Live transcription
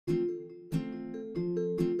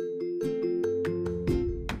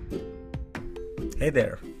Hey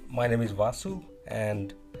there, my name is Vasu,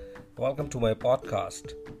 and welcome to my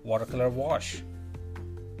podcast, Watercolor Wash.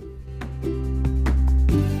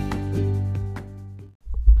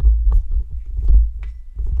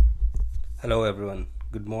 Hello, everyone.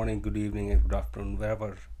 Good morning, good evening, and good afternoon,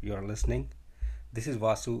 wherever you are listening. This is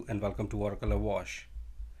Vasu, and welcome to Watercolor Wash.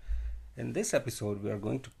 In this episode, we are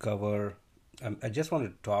going to cover. I just want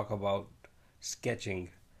to talk about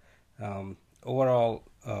sketching. Overall,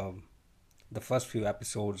 the first few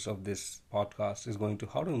episodes of this podcast is going to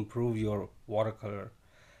how to improve your watercolor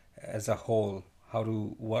as a whole, how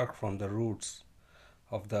to work from the roots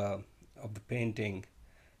of the painting,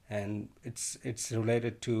 and it's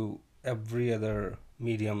related to every other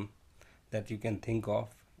medium that you can think of.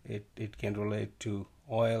 It can relate to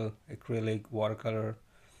oil, acrylic, watercolor,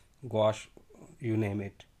 gouache, you name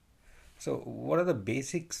it. So, what are the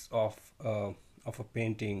basics of a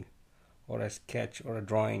painting or a sketch or a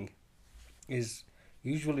drawing? Is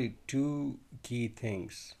usually two key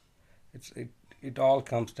things. It all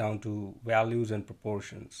comes down to values and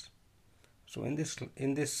proportions. So in this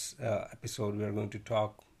episode, we are going to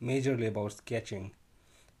talk majorly about sketching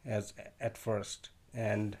as at first,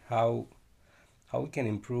 and how we can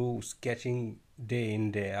improve sketching day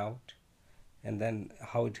in day out, and then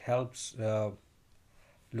how it helps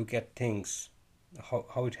look at things,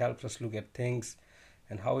 how it helps us look at things,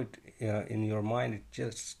 and how it in your mind it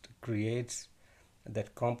just creates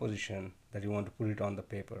that composition that you want to put it on the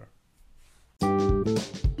paper.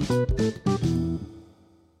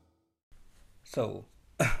 So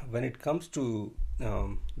when it comes to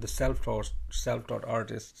the self-taught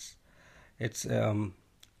artists, it's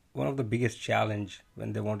one of the biggest challenge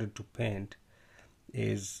when they wanted to paint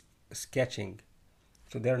is sketching.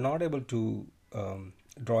 So they're not able to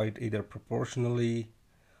draw it either proportionally,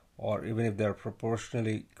 or even if they're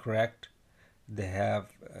proportionally correct, they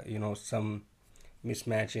have some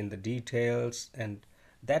mismatch in the details, and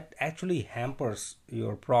that actually hampers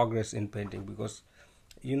your progress in painting, because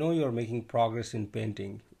you're making progress in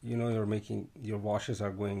painting. Your washes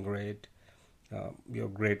are going great. You're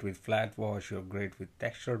great with flat wash, you're great with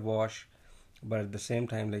textured wash, but at the same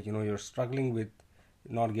time, you're struggling with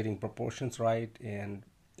not getting proportions right, and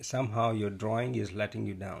somehow your drawing is letting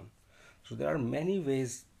you down. So there are many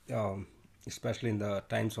ways, especially in the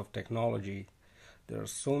times of technology, there are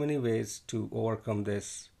so many ways to overcome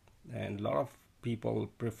this, and a lot of people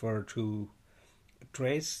prefer to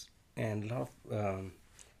trace, and a lot of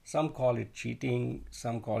some call it cheating,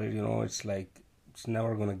 some call it, it's like it's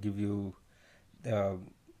never going to give you the,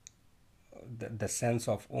 the sense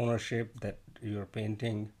of ownership that you're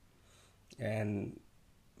painting. And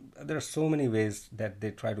there are so many ways that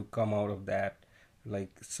they try to come out of that.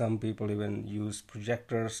 Like some people even use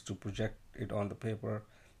projectors to project it on the paper.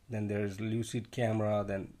 Then there's lucid camera.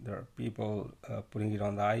 Then there are people putting it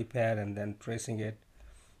on the iPad and then tracing it.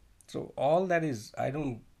 So all that is, I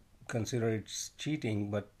don't consider it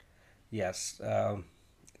cheating, but yes,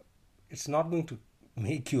 it's not going to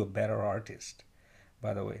make you a better artist.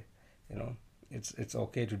 By the way, it's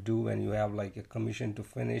okay to do when you have like a commission to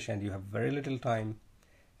finish and you have very little time,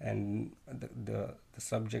 and the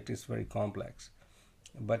subject is very complex.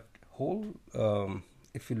 But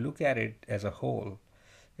if you look at it as a whole,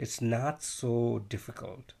 it's not so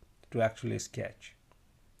difficult to actually sketch,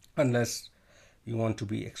 unless you want to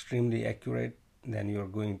be extremely accurate. Then you're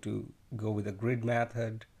going to go with a grid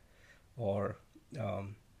method, or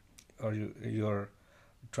um, you're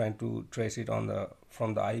trying to trace it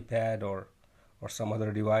from the iPad or some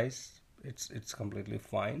other device. It's completely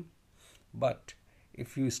fine. But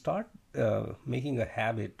if you start making a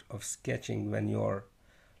habit of sketching when you're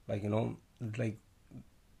like like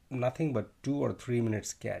nothing but 2 or 3 minute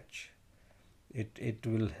sketch, it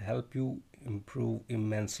will help you improve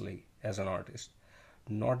immensely as an artist,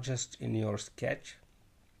 not just in your sketch,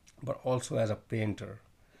 but also as a painter.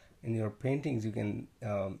 In your paintings, you can,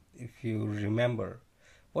 if you remember,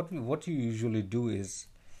 what you usually do is,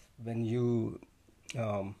 when you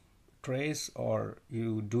trace or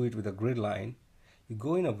you do it with a grid line, you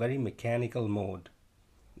go in a very mechanical mode,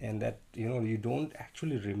 and that you don't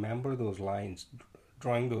actually remember those lines,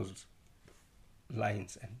 drawing those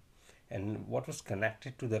lines, and what was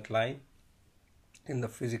connected to that line in the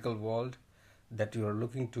physical world that you are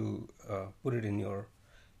looking to put it in your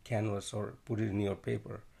canvas or put it in your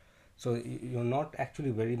paper. So you're not actually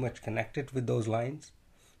very much connected with those lines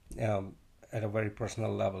at a very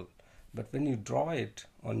personal level. But when you draw it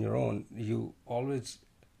on your own, you always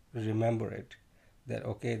remember it, that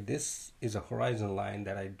okay, this is a horizon line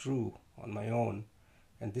that I drew on my own,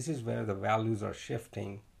 and this is where the values are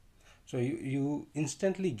shifting. So you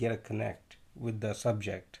instantly get a connect with the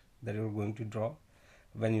subject that you're going to draw,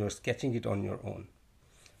 when you're sketching it on your own.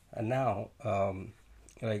 And now,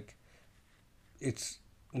 like, it's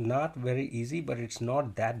not very easy, but it's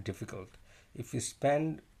not that difficult. If you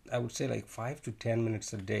spend, I would say, like 5 to 10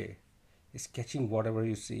 minutes a day sketching whatever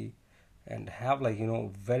you see, and have, like,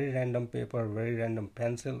 very random paper, very random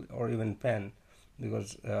pencil, or even pen,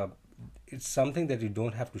 because it's something that you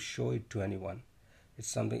don't have to show it to anyone. It's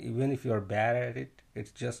something, even if you are bad at it,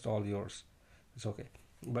 it's just all yours. It's okay.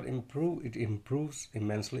 But it improves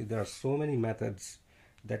immensely. There are so many methods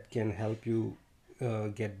that can help you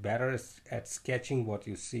get better at sketching what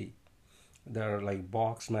you see. There are like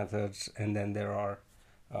box methods, and then there are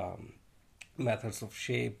um, methods of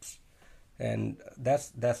shapes, and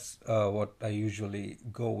that's what I usually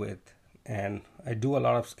go with. And I do a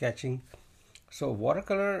lot of sketching. So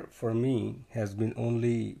watercolor for me has been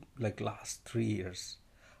only like last 3 years.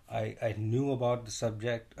 I knew about the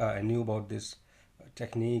subject, I knew about this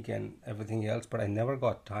technique and everything else, but I never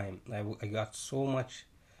got time. I got so much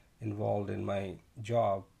involved in my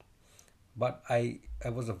job, but I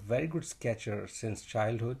was a very good sketcher since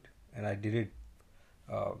childhood, and I did it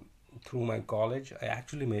uh, through my college. I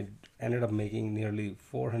actually ended up making nearly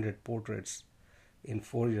 400 portraits in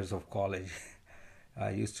 4 years of college.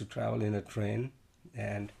 I used to travel in a train,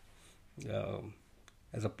 and um,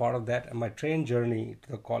 as a part of that, my train journey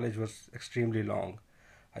to the college was extremely long.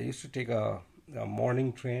 I used to take a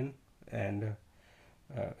morning train, and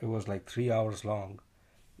it was like 3 hours long,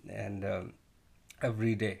 and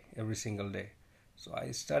every day, every single day. So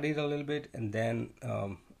I studied a little bit, and then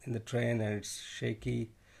in the train, and it's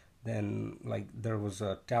shaky. Then, like, there was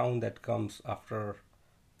a town that comes after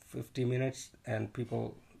 50 minutes, and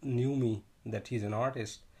people knew me that he's an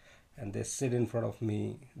artist, and they sit in front of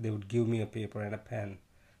me. They would give me a paper and a pen,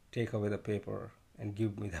 take away the paper, and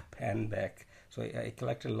give me the pen back. So I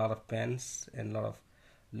collected a lot of pens and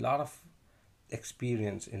lot of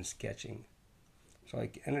experience in sketching. So I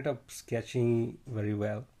ended up sketching very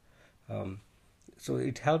well. Um, so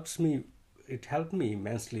it helped me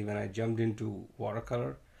immensely when I jumped into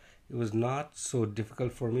watercolor. It was not so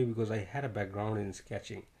difficult for me because I had a background in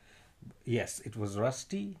sketching. Yes, it was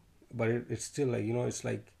rusty, but it's still, like, it's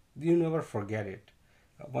like you never forget it.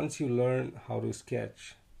 Once you learn how to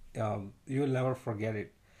sketch, you'll never forget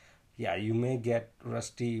it. Yeah, you may get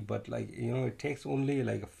rusty, but, like, it takes only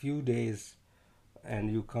like a few days, and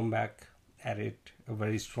you come back at it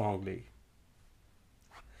very strongly.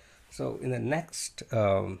 So in the next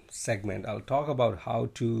segment, I'll talk about how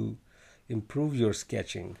to improve your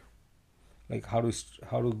sketching, like how to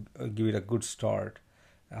give it a good start,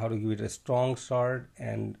 how to give it a strong start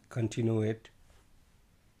and continue it.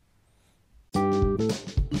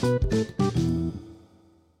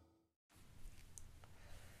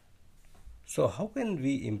 So how can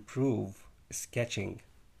we improve sketching?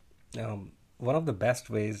 One of the best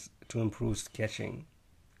ways to improve sketching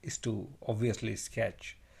is to obviously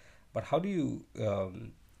sketch, but how do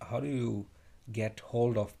you get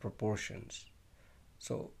hold of proportions?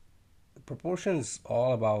 So proportions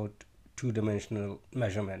all about two-dimensional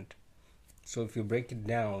measurement. So if you break it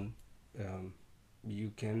down, um,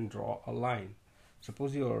 you can draw a line.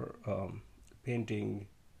 Suppose you're painting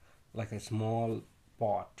like a small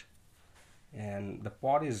pot, and the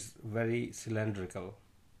pot is very cylindrical.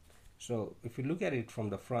 So if you look at it from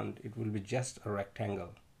the front, it will be just a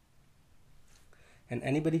rectangle, and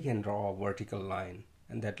anybody can draw a vertical line,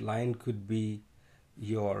 and that line could be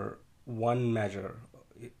your one measure.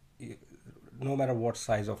 No matter what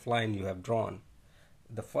size of line you have drawn,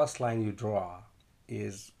 the first line you draw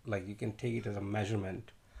is, like, you can take it as a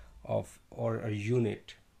measurement of, or a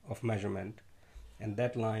unit of measurement, and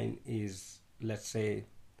that line is, let's say,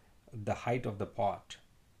 the height of the pot,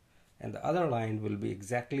 and the other line will be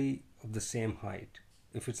exactly of the same height.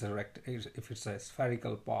 If it's a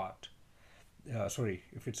spherical pot, sorry,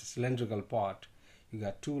 if it's a cylindrical pot, you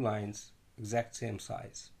got two lines exact same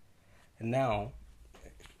size. And now,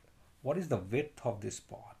 what is the width of this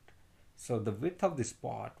pot? So the width of this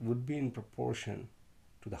pot would be in proportion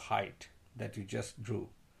to the height that you just drew.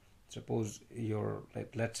 Suppose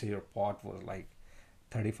let's say your pot was like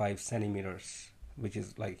 35 centimeters, which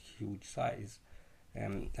is like huge size,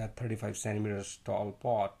 and a 35 centimeters tall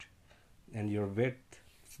pot, and your width,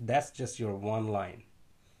 that's just your one line.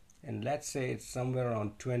 And let's say it's somewhere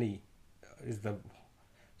around 20 is the,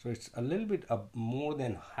 so it's a little bit more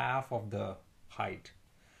than half of the height.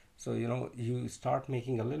 So you start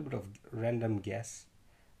making a little bit of random guess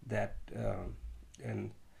that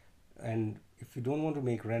and if you don't want to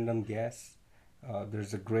make random guess,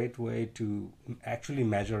 there's a great way to actually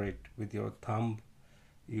measure it with your thumb.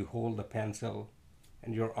 You hold the pencil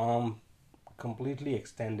and your arm completely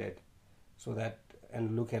extended, so that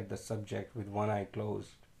and look at the subject with one eye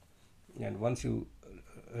closed. And once you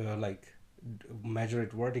measure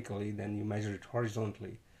it vertically, then you measure it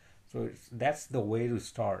horizontally. So that's the way to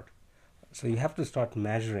start. So you have to start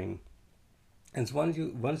measuring, and so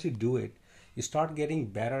once you do it, you start getting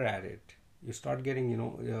better at it. You start getting,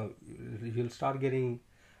 you'll start getting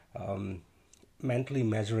um, mentally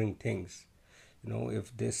measuring things.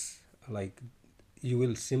 If this, like, you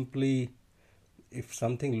will simply, if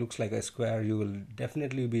something looks like a square, you will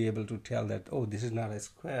definitely be able to tell that, oh, this is not a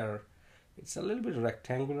square, it's a little bit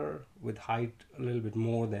rectangular with height a little bit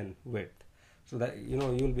more than width. So that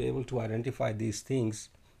you'll be able to identify these things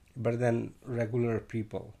better than regular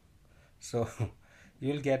people. So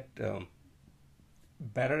you'll get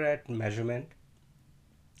better at measurement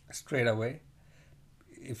straight away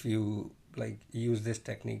if you use this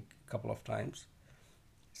technique a couple of times.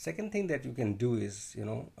 Second thing that you can do is,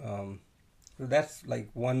 so that's like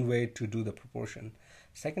one way to do the proportion.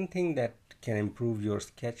 Second thing that can improve your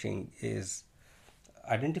sketching is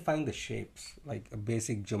identifying the shapes, like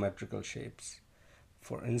basic geometrical shapes.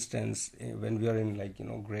 For instance, when we are in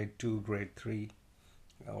grade 2, grade 3,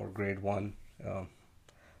 or grade 1,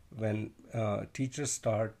 when teachers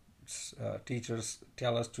tell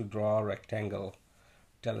us to draw a rectangle,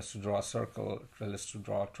 tell us to draw a circle, tell us to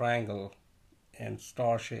draw a triangle, and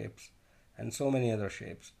star shapes, and so many other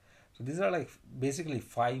shapes. So these are like basically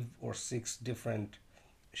 5 or 6 different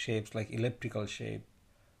shapes, like elliptical shape,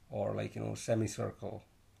 or semicircle,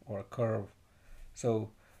 or a curve. So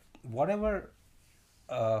whatever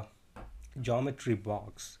geometry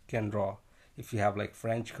box can draw, if you have like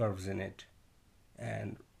French curves in it,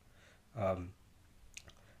 and um,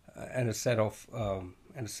 and a set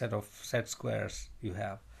squares you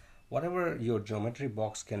have, whatever your geometry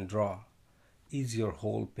box can draw is your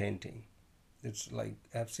whole painting. It's like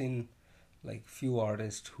I've seen like few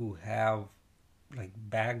artists who have like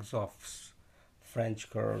bags of French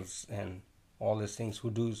curves and all these things,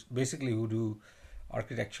 who do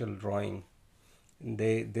architectural drawing. And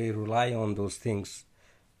they rely on those things.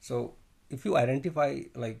 So if you identify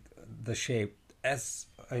like the shape, as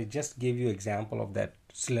I just gave you example of that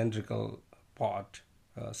cylindrical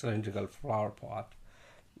cylindrical flower pot,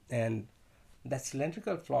 and that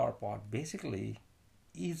cylindrical flower pot basically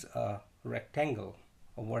is a rectangle,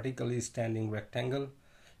 a vertically standing rectangle.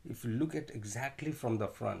 If you look at exactly from the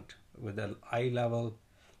front with the eye level,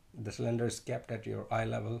 the cylinder is kept at your eye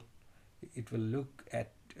level, it will look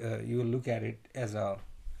at you will look at it as a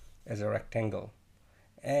rectangle.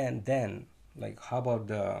 And then, like, how about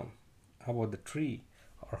the tree,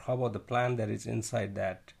 or how about the plant that is inside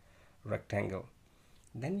that rectangle?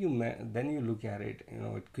 Then you look at it.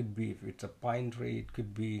 It could be, if it's a pine tree, it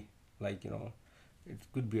could be it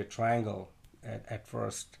could be a triangle at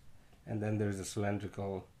first, and then there's a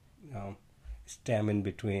cylindrical stem in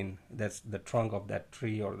between. That's the trunk of that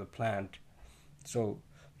tree or the plant. So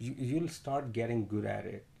you'll start getting good at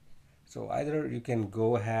it. So either you can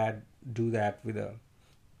go ahead, do that with a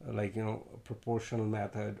proportional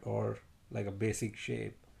method, or like a basic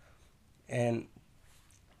shape. And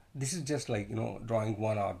this is just drawing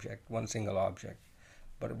one single object.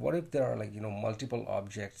 But what if there are multiple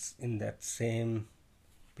objects in that same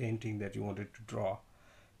painting that you wanted to draw,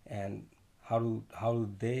 and how do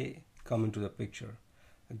they come into the picture?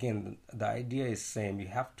 Again, the idea is same. You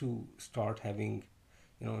have to start having,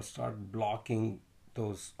 start blocking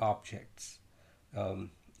those objects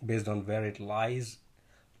based on where it lies.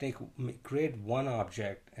 Create one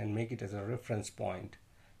object and make it as a reference point,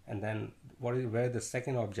 and then where the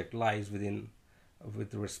second object lies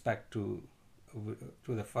with respect to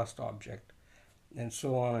the first object, and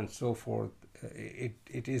so on and so forth.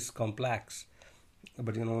 It is complex,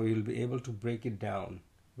 but you'll be able to break it down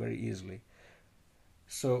very easily.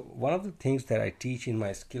 So one of the things that I teach in my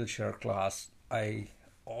Skillshare class, I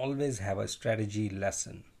always have a strategy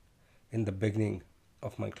lesson in the beginning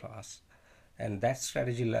of my class, and that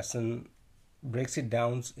strategy lesson breaks it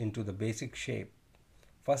down into the basic shape.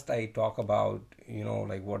 First I talk about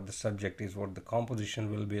what the subject is, what the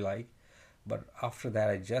composition will be like, but after that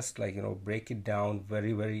I just break it down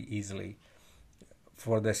very, very easily.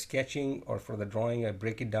 For the sketching or for the drawing, I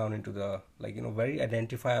break it down into the very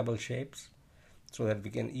identifiable shapes, so that we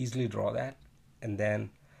can easily draw that. And then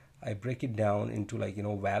I break it down into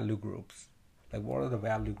value groups, like what are the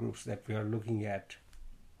value groups that we are looking at,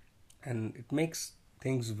 and it makes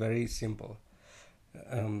things very simple.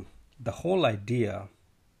 The whole idea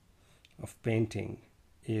of painting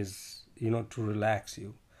is to relax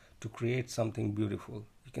you, to create something beautiful.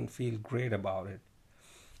 You can feel great about it.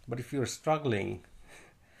 But if you're struggling,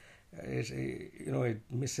 it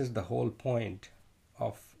misses the whole point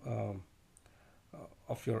of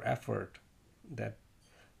of your effort, that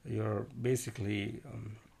you're basically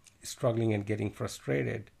struggling and getting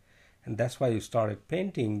frustrated, and that's why you started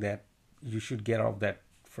painting, that you should get off that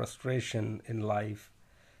frustration in life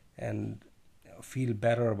and feel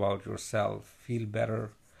better about yourself, feel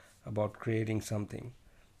better about creating something.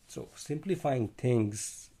 So simplifying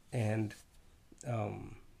things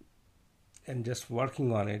um, and just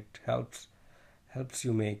working on it helps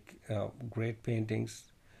you make great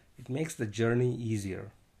paintings. It makes the journey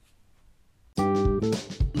easier.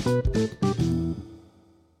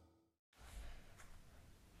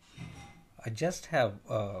 I just have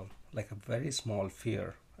like a very small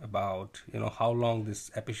fear about how long this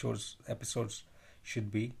episodes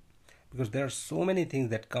should be, because there are so many things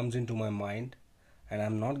that comes into my mind, and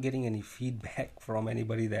I'm not getting any feedback from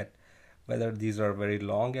anybody that whether these are very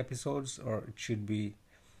long episodes, or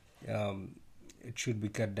um, it should be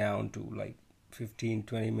cut down to like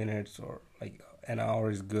 15-20 minutes, or like an hour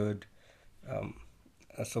is good. um,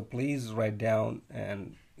 so please write down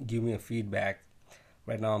and give me a feedback.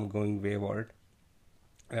 Right now I'm going wayward.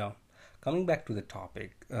 Yeah. Coming back to the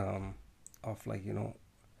topic, of like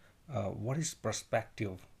what is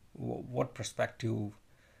perspective, what perspective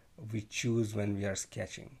we choose when we are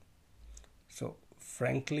sketching. So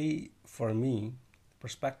frankly, for me,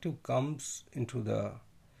 perspective comes into the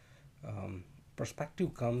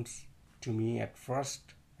perspective comes to me at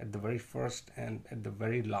first, at the very first, and at the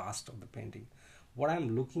very last of the painting. What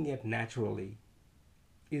I'm looking at naturally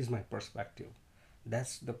is my perspective.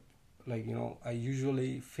 That's the, like, I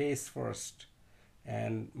usually face first,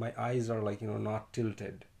 and my eyes are like not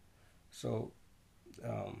tilted. So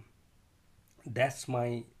um, that's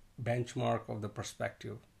my benchmark of the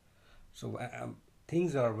perspective. So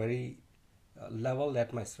things are very level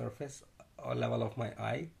at my surface, or level of my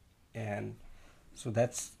eye, and so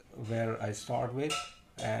that's where I start with.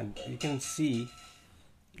 And you can see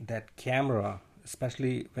that camera,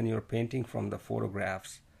 especially when you're painting from the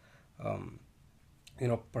photographs, um,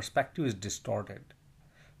 perspective is distorted.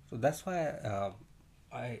 So that's why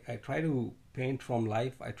I try to paint from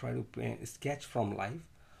life. I try to sketch from life,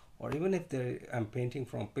 or even if I'm painting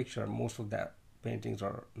from picture, most of that paintings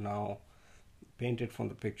are now painted from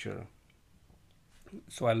the picture.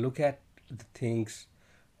 So I look at the things,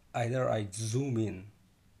 either I zoom in,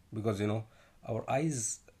 because our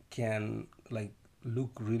eyes can like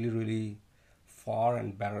look really really far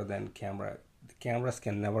and better than camera. The cameras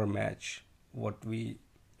can never match what we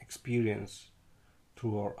experience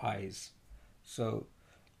through our eyes. So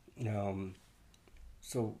um,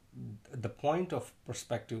 so the point of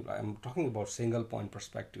perspective, I'm talking about single point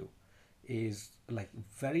perspective, is like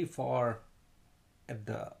very far at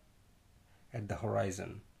the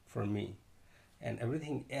horizon for me, and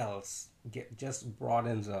everything else just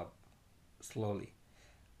broadens up slowly.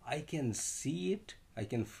 I can see it, I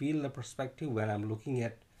can feel the perspective when I'm looking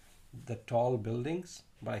at the tall buildings,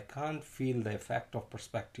 but I can't feel the effect of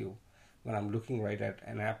perspective when I'm looking right at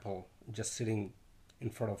an apple just sitting in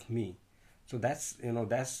front of me. So that's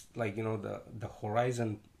like the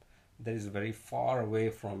horizon that is very far away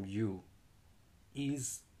from you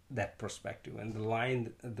is that perspective, and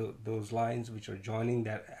those lines which are joining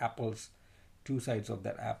that apple's two sides of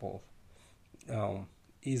that apple, um,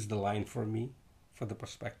 is the line for me for the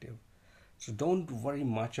perspective. So don't worry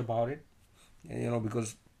much about it,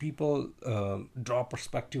 because people draw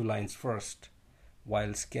perspective lines first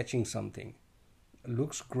while sketching something.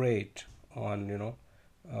 Looks great on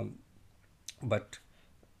um, but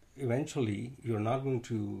eventually you're not going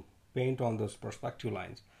to paint on those perspective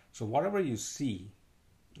lines. So whatever you see,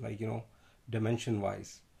 like dimension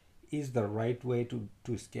wise, is the right way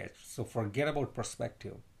to sketch. So forget about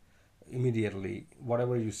perspective. Immediately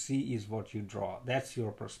whatever you see is what you draw. That's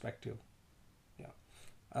your perspective. Yeah.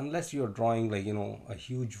 Unless you're drawing like a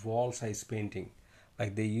huge wall size painting,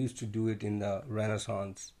 like they used to do it in the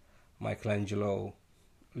Renaissance, Michelangelo,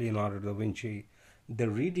 Leonardo da Vinci. They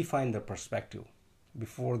redefined the perspective.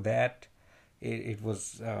 Before that, it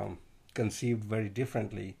was conceived very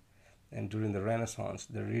differently, and during the Renaissance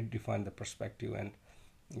they redefined the perspective. And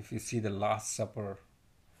if you see the Last Supper,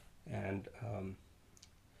 and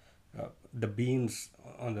the beams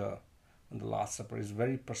on the Last Supper is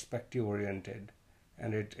very perspective oriented,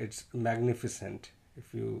 and it's magnificent.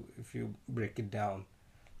 If you break it down,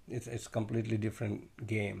 it's completely different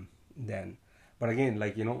game then. But again,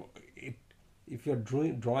 like it, if you're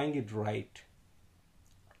drawing it right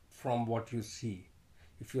from what you see,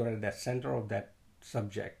 if you're at the center of that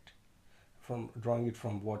subject, from drawing it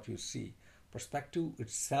from what you see, perspective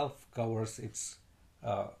itself covers its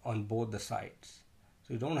on both the sides,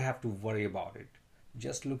 so you don't have to worry about it.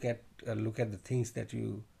 Just look at the things that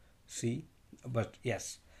you see, But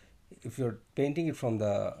yes, if you're painting it from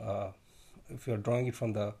the if you're drawing it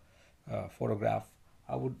from the photograph,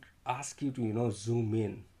 I would ask you to zoom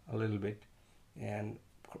in a little bit, and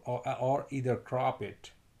or either crop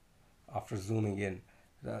it after zooming in,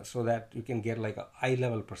 so that you can get like a eye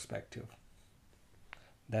level perspective.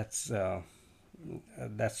 That's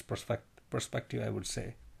perspective, I would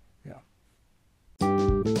say. Yeah.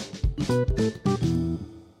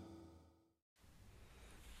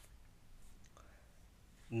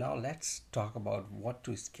 Now let's talk about what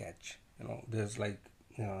to sketch. There's like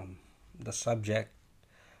um, the subject,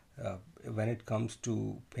 uh, when it comes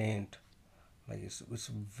to paint, like it's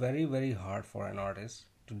very very hard for an artist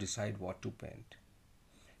to decide what to paint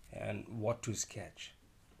and what to sketch.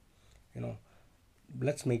 You know,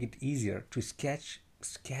 let's make it easier to sketch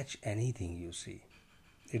anything you see.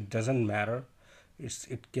 It doesn't matter.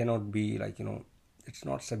 It cannot be like it's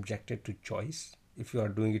not subjected to choice. If you are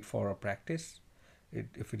doing it for a practice,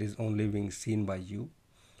 if it is only being seen by you.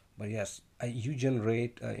 But yes, you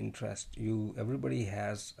generate interest. You Everybody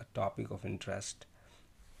has a topic of interest,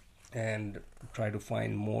 and try to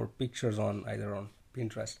find more pictures on either on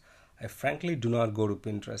Pinterest. I frankly do not go to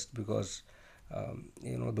Pinterest because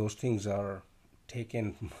those things are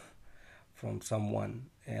taken from someone,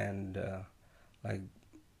 and like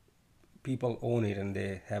people own it and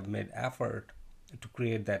they have made effort to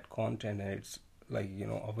create that content, and it's like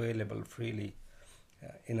available freely.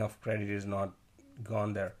 Enough credit is not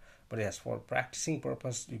gone there. But yes, for practicing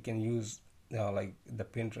purpose you can use like the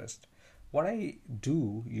Pinterest. What I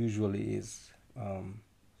do usually is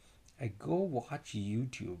I go watch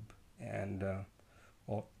YouTube, and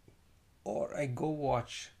or I go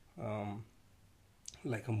watch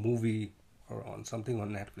like a movie or on something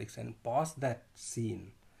on Netflix and pause that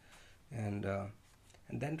scene, and uh,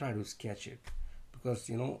 and then try to sketch it, because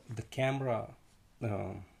the camera,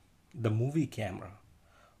 uh, the movie camera,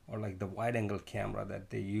 or like the wide angle camera that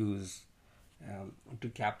they use to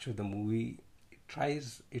capture the movie,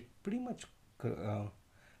 it pretty much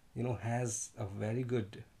has a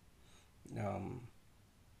um,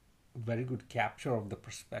 very good capture of the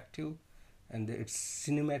perspective, and it's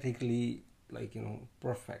cinematically like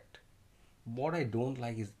perfect. What I don't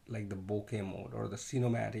like is like the bokeh mode or the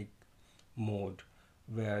cinematic mode,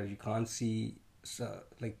 where you can't see, so,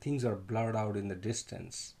 like things are blurred out in the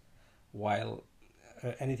distance, while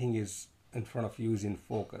anything is in front of you is in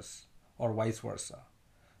focus, or vice versa.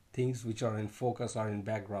 Things which are in focus are in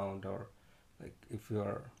background, or like if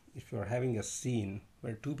you're having a scene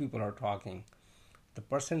where two people are talking, the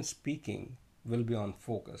person speaking will be on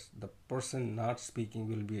focus, the person not speaking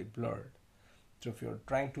will be blurred. So if you're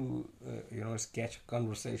trying to sketch a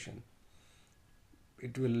conversation,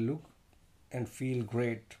 it will look and feel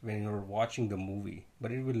great when you're watching the movie,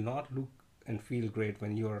 but it will not look and feel great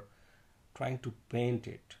when you're trying to paint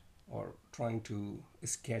it or trying to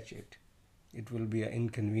sketch it. It will be an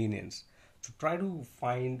inconvenience. So try to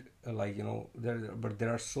find there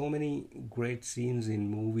are so many great scenes in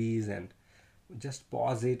movies, and just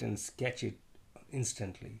pause it and sketch it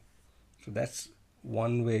instantly. So that's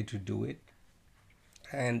one way to do it,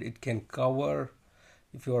 and it can cover,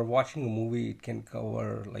 if you are watching a movie, it can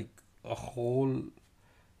cover like a whole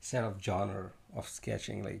set of genre of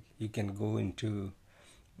sketching. Like you can go into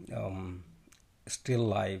um, still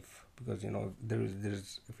life, because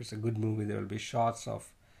there's if it's a good movie, there will be shots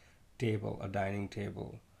of a dining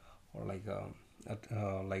table, or like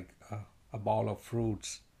a bowl of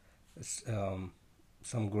fruits, um,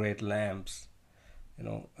 some great lamps.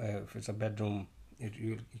 If it's a bedroom,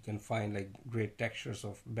 you can find like great textures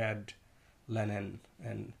of bed linen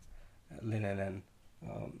and linen and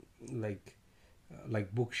um,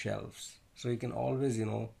 like bookshelves. So you can always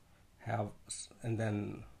have, and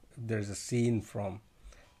then if there's a scene from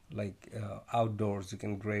like outdoors, you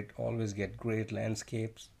can always get great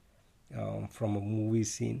landscapes from a movie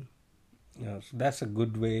scene. So that's a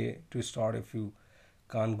good way to start if you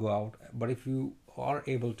can't go out. But if you are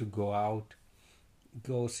able to go out,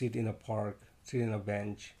 go sit in a park, sit in a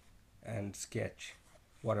bench, and sketch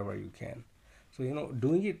whatever you can. So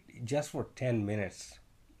doing it just for 10 minutes,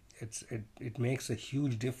 it makes a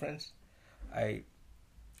huge difference. I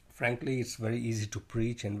Frankly, it's very easy to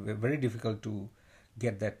preach and very difficult to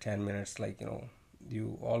get that 10 minutes. Like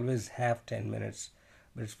you always have 10 minutes,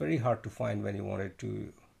 but it's very hard to find when you want it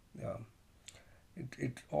to. um,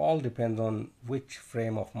 it all depends on which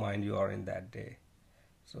frame of mind you are in that day.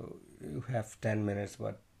 So you have 10 minutes,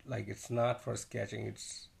 but like it's not for sketching,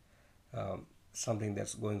 it's something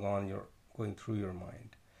that's going through your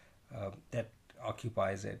mind, that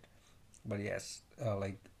occupies it. But yes,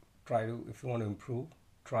 like try to, if you want to improve,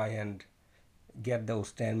 try and get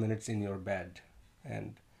those 10 minutes in your bed,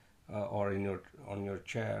 and or in your on your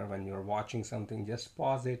chair when you're watching something. Just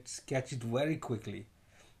pause it, sketch it very quickly.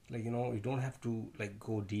 Like, you don't have to like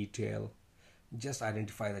go detail. Just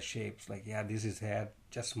identify the shapes. Like, yeah, this is head,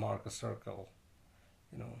 just mark a circle,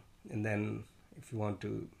 you know and then if you want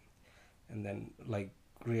to, and then like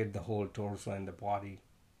create the whole torso and the body,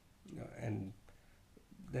 and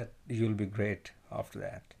that you'll be great after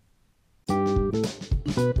that.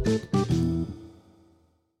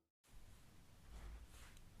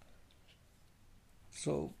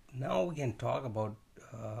 So now we can talk about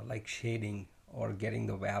like shading or getting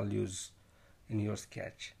the values in your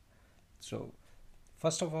sketch. So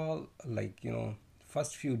first of all, like,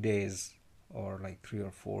 first few days, or like 3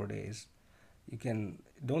 or 4 days, you can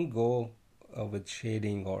don't go with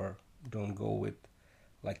shading, or don't go with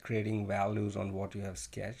like creating values on what you have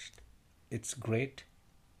sketched. It's great,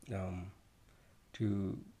 um,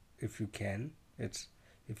 to, if you can, it's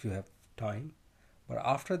if you have time, but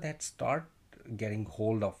after that, start getting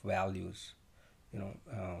hold of values,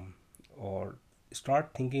 or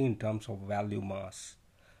start thinking in terms of value mass,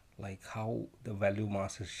 like how the value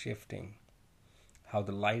mass is shifting, how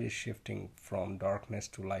the light is shifting from darkness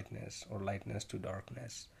to lightness, or lightness to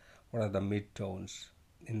darkness. What are the midtones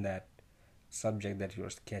in that subject that you're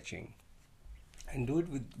sketching? And do it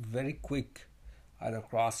with very quick, either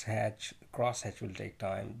crosshatch will take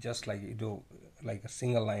time, just like you do like a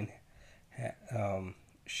single line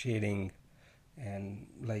shading, and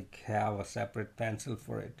like have a separate pencil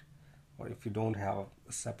for it. Or if you don't have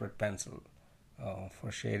a separate pencil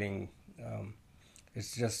for shading, um,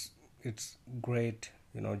 it's great,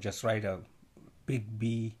 just write a big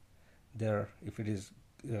B there if it is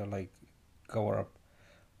like cover up.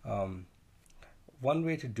 um, One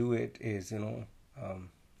way to do it is,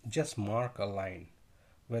 just mark a line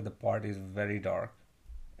where the part is very dark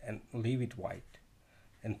and leave it white,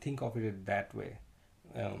 and think of it that way.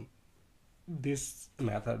 um, this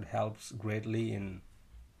method helps greatly in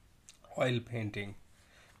oil painting,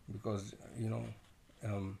 because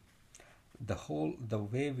um, the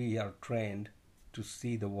way we are trained to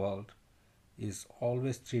see the world is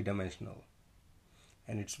always three-dimensional,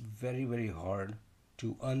 and it's very very hard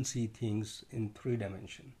to unsee things in 3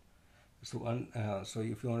 dimension. So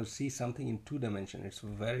if you want to see something in 2 dimension, it's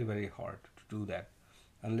very very hard to do that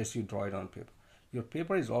unless you draw it on paper. Your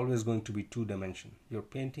paper is always going to be 2 dimension. Your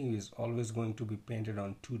painting is always going to be painted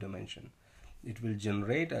on 2 dimension. It will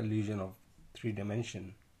generate illusion of 3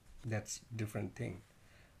 dimension. That's different thing.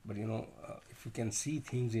 But if you can see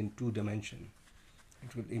things in 2 dimension,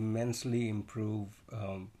 it will immensely improve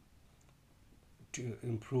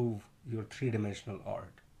your 3 dimensional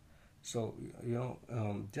art. So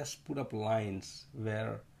just put up lines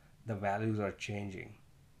where the values are changing,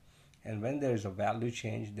 and when there is a value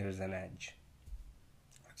change, there is an edge.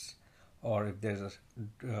 Or if there's a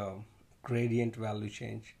gradient value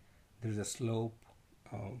change, there's a slope.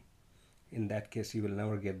 In that case, you will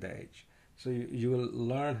never get the edge. So you will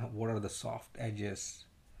learn what are the soft edges,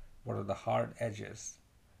 what are the hard edges.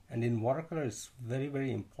 And in watercolor, it's very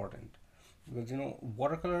very important, because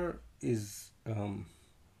watercolor is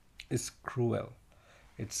cruel.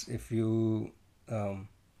 It's if you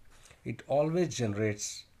It always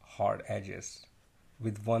generates hard edges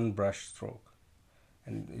with one brush stroke,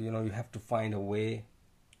 and you have to find a way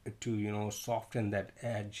to soften that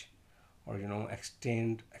edge, or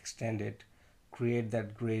extend it, create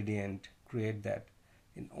that gradient, create that.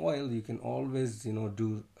 In oil, you can always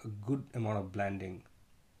do a good amount of blending.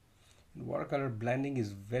 In watercolor, blending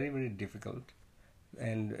is very very difficult,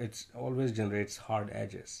 and it's always generates hard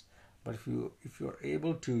edges. But if you're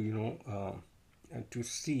able to to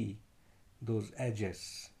see those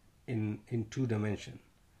edges in 2 dimension,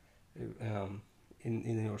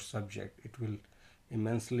 in your subject, it will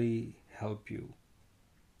immensely help you.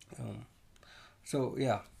 um, so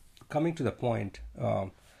yeah, coming to the point,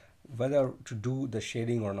 whether to do the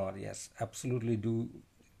shading or not, yes, absolutely do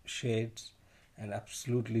shades, and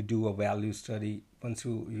absolutely do a value study. Once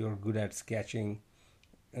you're good at sketching,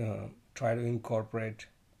 try to incorporate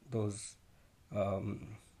those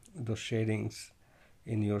those shadings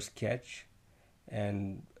in your sketch,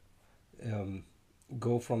 and um,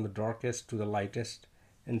 go from the darkest to the lightest,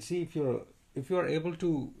 and see if you're able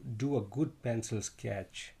to do a good pencil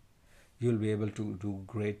sketch, you'll be able to do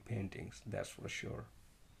great paintings, that's for sure.